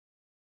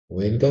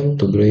Welcome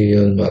to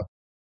GrayYeon map.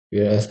 We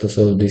are asked to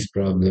solve this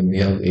problem. We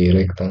have a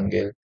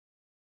rectangle,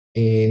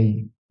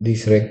 and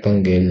this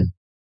rectangle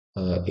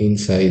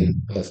inside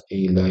has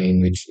a line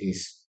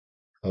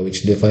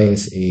which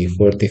defines a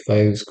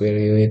 45 square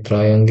unit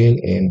triangle,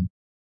 and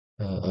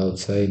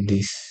outside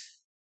this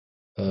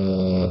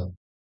uh,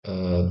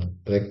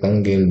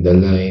 rectangle, the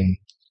line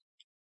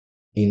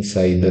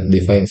inside that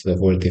defines the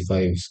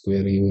 45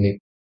 square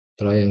unit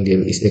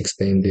triangle is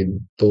extended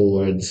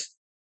towards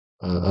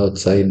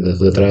outside of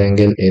the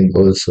triangle, and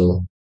also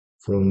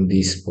from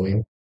this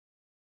point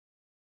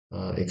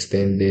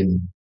extended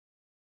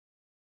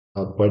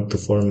upward to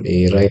form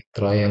a right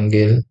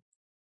triangle.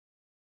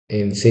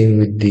 And same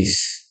with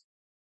this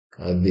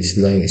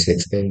line is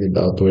extended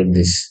outward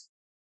this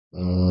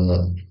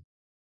uh,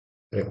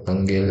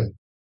 rectangle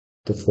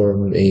to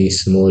form a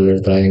smaller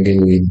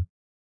triangle with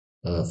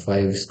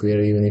 5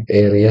 square unit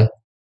area.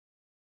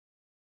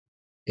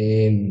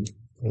 And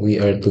we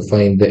are to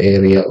find the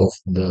area of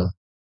the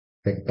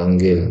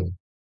rectangle.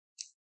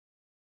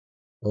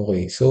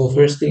 Okay, so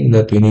first thing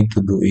that we need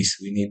to do is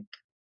we need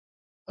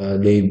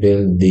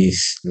label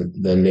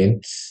the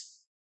lengths.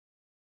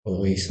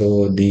 Okay,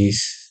 so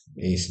this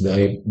is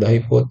the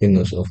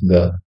hypotenuse of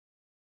the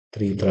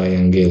three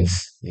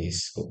triangles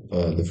is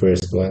the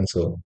first one.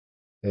 So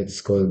let's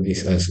call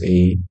this as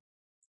A,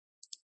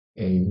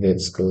 and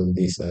let's call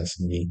this as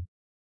B.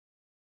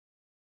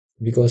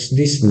 Because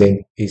this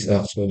length is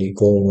actually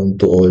common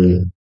to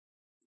all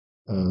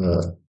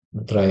uh,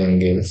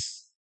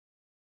 triangles.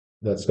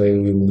 That's why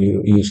we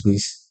will use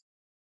this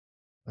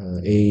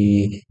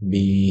A,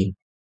 B,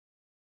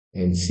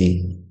 and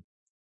C.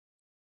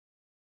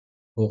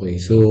 Okay,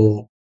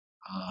 so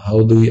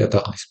how do we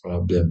attack this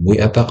problem? We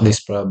attack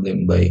this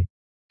problem by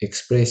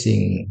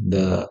expressing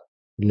the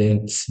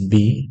lengths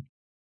B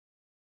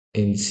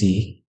and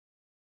C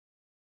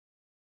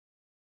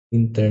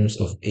in terms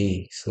of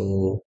A.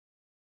 So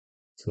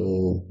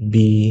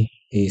B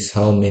is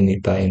how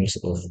many times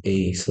of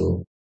A.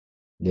 So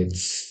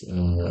let's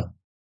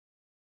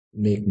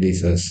make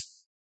this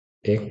as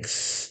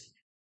X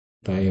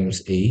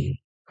times A.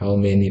 How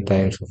many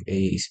times of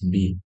A is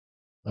B?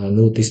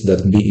 Notice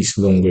that B is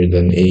longer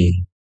than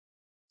A.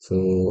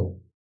 So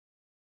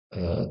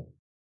uh,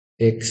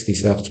 X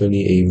is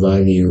actually a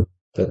value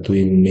that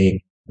we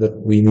need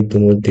to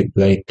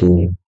multiply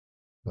to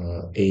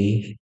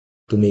A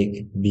to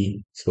make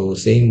B. So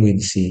same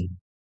with C.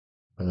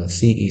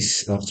 C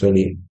is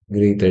actually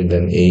greater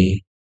than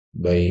A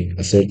by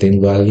a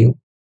certain value,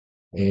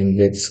 and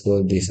let's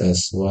call this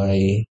as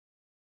YA.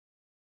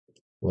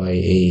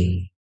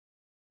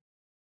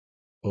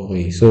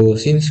 Okay, so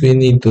since we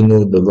need to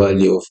know the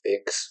value of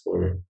X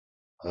for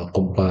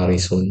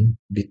comparison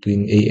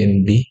between A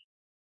and B,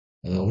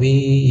 we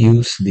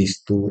use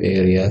these two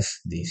areas,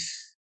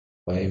 this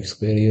 5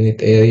 square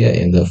unit area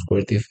and the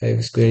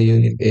 45 square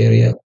unit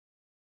area.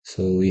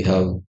 So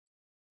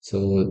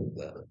so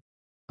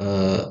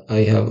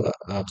I have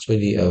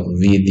actually a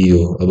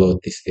video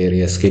about this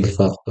area scale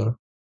factor.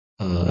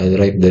 I'll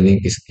write the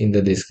link is in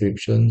the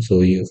description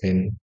so you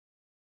can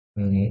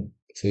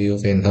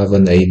have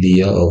an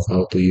idea of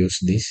how to use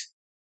this.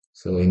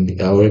 So in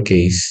our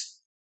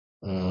case,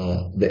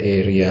 the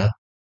area,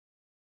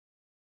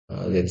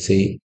 let's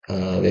say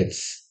that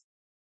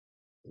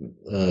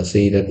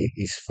it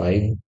is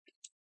 5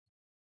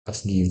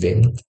 as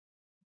given.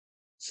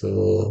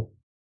 So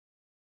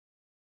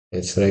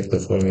let's write the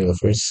formula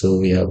first. So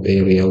we have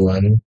area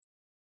 1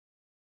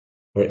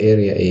 or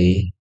area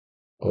A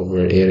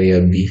over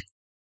area B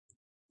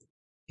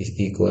is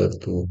equal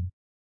to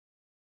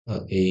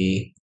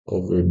A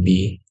over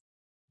B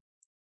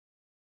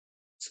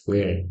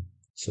squared.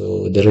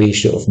 So the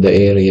ratio of the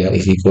area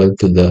is equal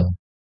to the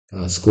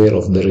square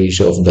of the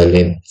ratio of the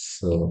length.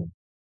 So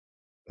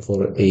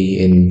for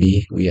A and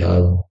B, we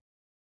have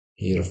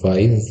here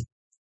 5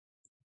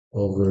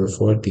 over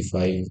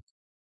 45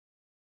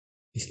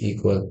 is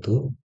equal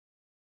to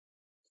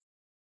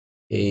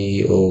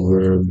A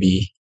over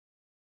B.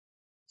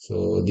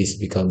 So this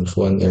becomes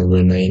 1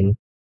 over 9,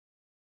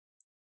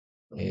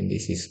 and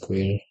this is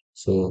square.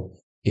 So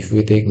if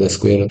we take the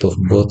square root of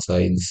both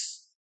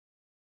sides,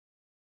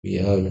 we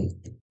have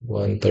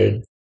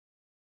 1/3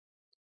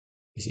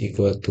 is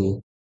equal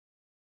to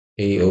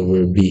A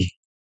over B.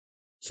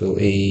 So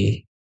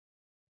A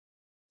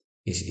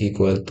is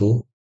equal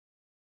to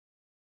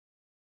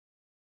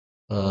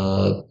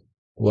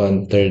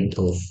 1/3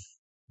 of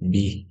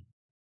B,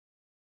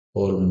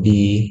 or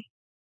B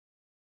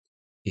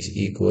is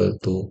equal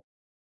to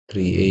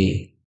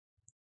 3A.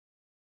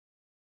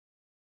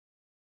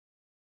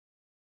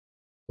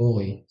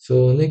 Okay,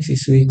 so next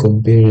is we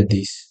compare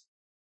this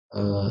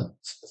uh,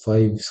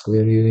 5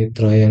 square unit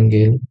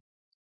triangle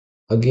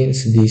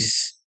against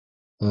this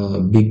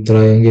big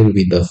triangle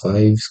with the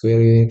 5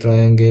 square unit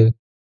triangle,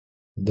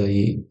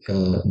 the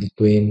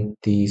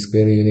 20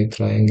 square unit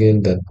triangle,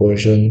 that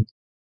portion,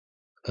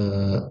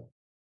 uh,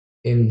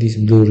 in this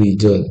blue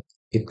region.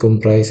 It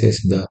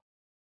comprises the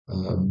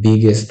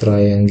biggest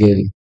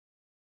triangle,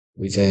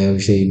 which I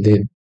have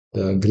shaded,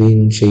 the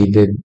green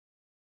shaded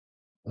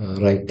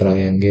right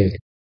triangle.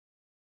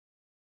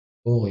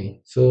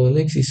 Okay, so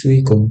next is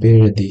we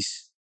compare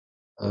this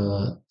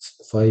uh,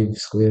 5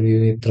 square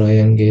unit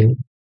triangle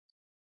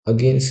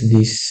against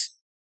this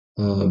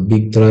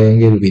big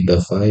triangle with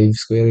the 5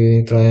 square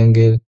unit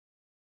triangle,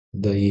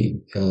 the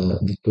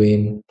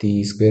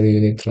 20 square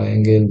unit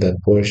triangle,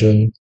 that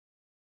portion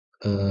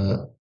uh,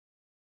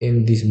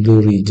 in this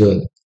blue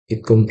region.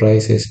 It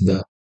comprises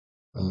the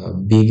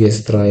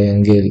biggest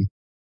triangle,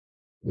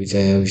 which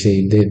I have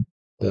shaded,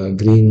 the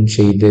green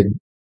shaded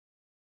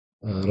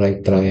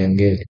right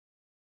triangle.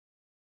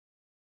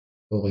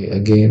 Okay,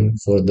 again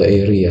for the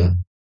area.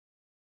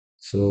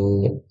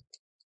 So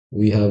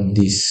we have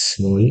this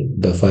small,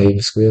 the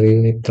 5 square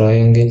unit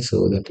triangle,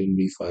 so that will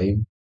be 5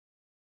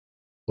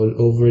 all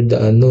over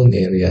the unknown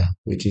area,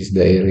 which is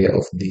the area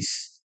of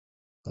this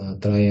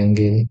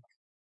triangle,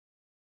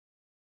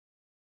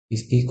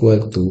 is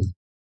equal to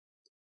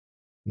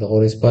the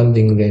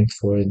corresponding length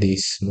for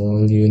this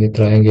small unit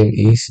triangle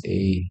is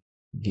A,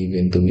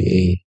 given to be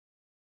A.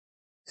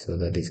 So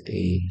that is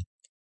A.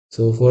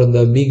 So for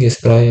the biggest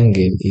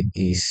triangle, it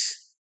is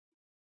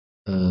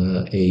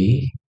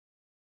A.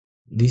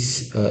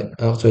 This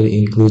actually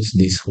includes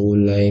this whole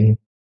line.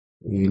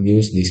 We will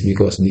use this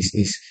because this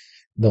is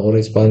the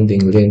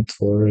corresponding length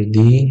for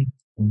the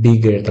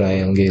bigger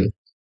triangle.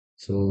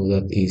 So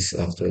that is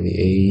actually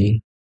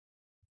A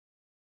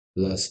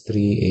plus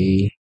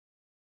 3A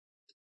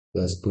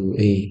plus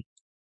 2A.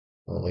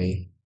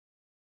 Okay.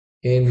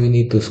 And we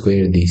need to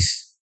square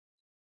this.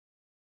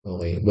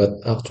 Okay. But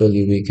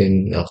actually, we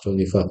can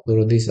actually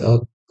factor this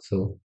out.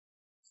 So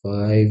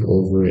 5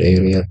 over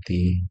area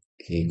T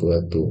is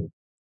equal to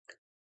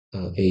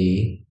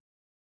A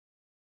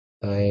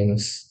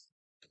times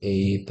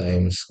A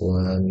times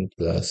 1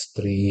 plus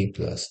 3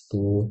 plus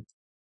 2.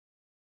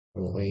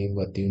 Okay,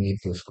 but you need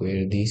to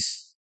square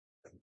this.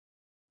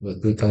 But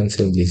we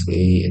cancel this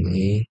A and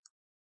A.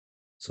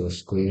 So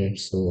square.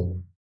 So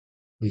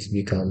this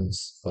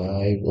becomes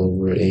 5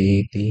 over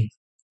 80.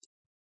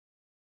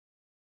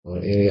 Or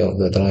area of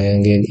the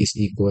triangle is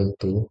equal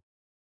to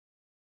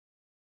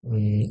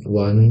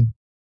 1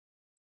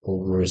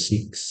 over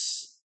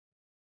 6.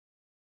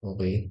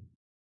 Okay,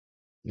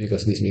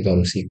 because this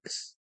becomes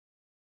 6.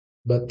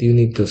 But you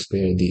need to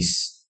square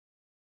this.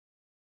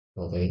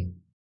 Okay,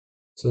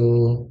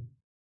 so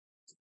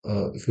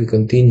if we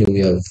continue, we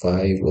have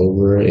 5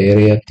 over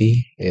area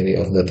T,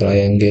 area of the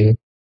triangle,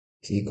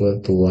 is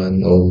equal to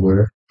 1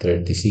 over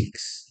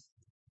 36.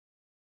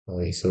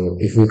 Okay, so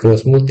if we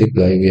cross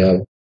multiply, we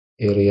have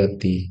area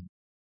T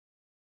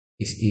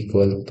is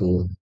equal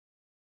to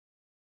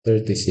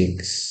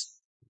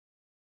 36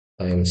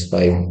 times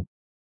 5.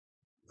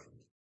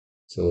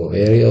 So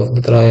area of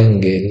the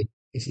triangle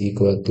is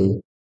equal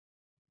to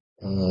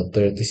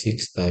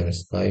 36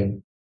 times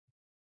 5.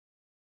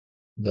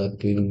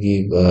 That will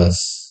give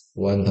us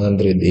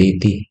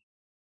 180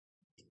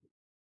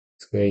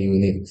 square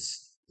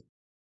units.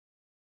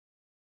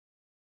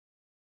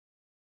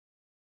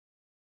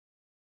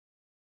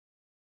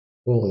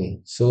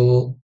 Okay,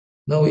 so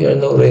now we are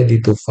now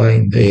ready to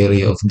find the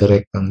area of the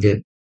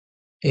rectangle.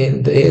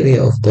 And the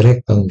area of the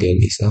rectangle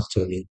is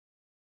actually,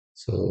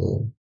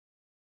 so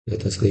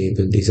let us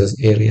label this as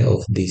area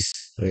of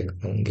this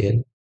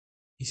rectangle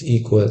is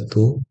equal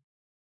to,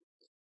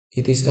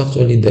 it is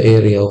actually the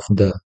area of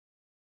the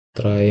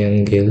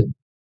triangle.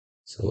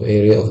 So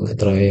area of the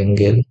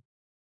triangle,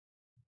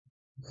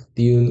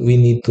 we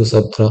need to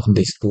subtract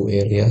these two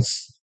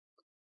areas.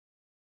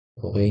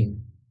 Okay,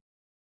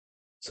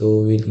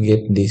 so we'll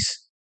get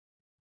this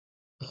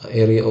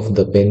area of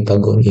the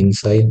pentagon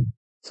inside.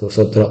 So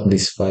subtract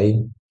this 5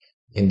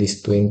 and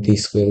this 20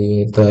 square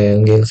unit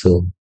triangle.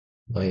 So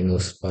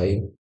minus 5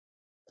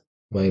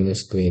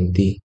 minus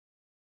 20.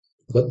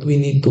 But we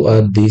need to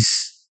add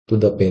this to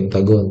the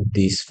pentagon,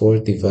 this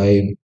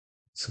 45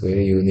 square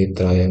unit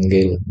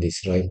triangle,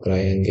 this right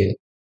triangle.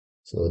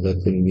 So that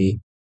will be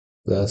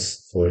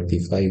plus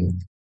 45.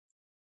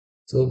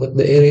 So, but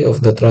the area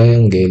of the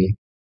triangle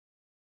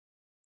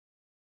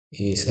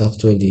is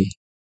actually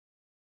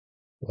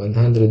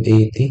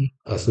 180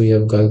 as we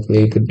have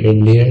calculated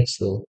earlier.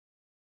 So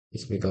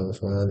this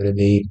becomes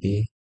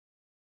 180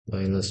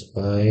 minus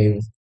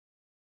 5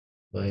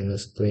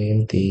 minus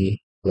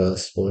 20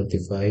 plus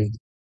 45.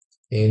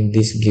 And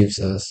this gives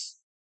us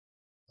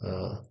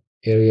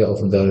area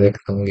of the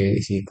rectangle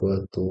is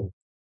equal to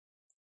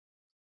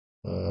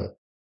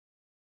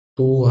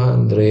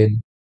 200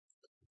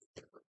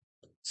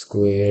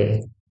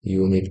 square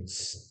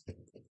units.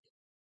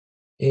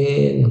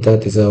 And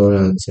that is our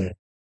answer.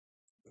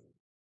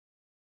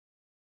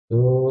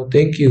 So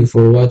thank you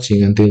for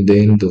watching until the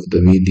end of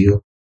the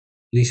video.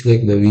 Please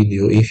like the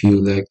video if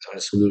you liked our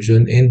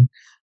solution and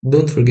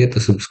don't forget to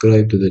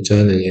subscribe to the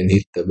channel and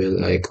hit the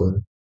bell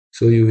icon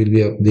so you will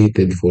be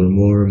updated for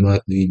more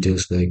math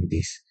videos like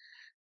this.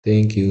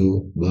 Thank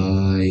you.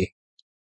 Bye.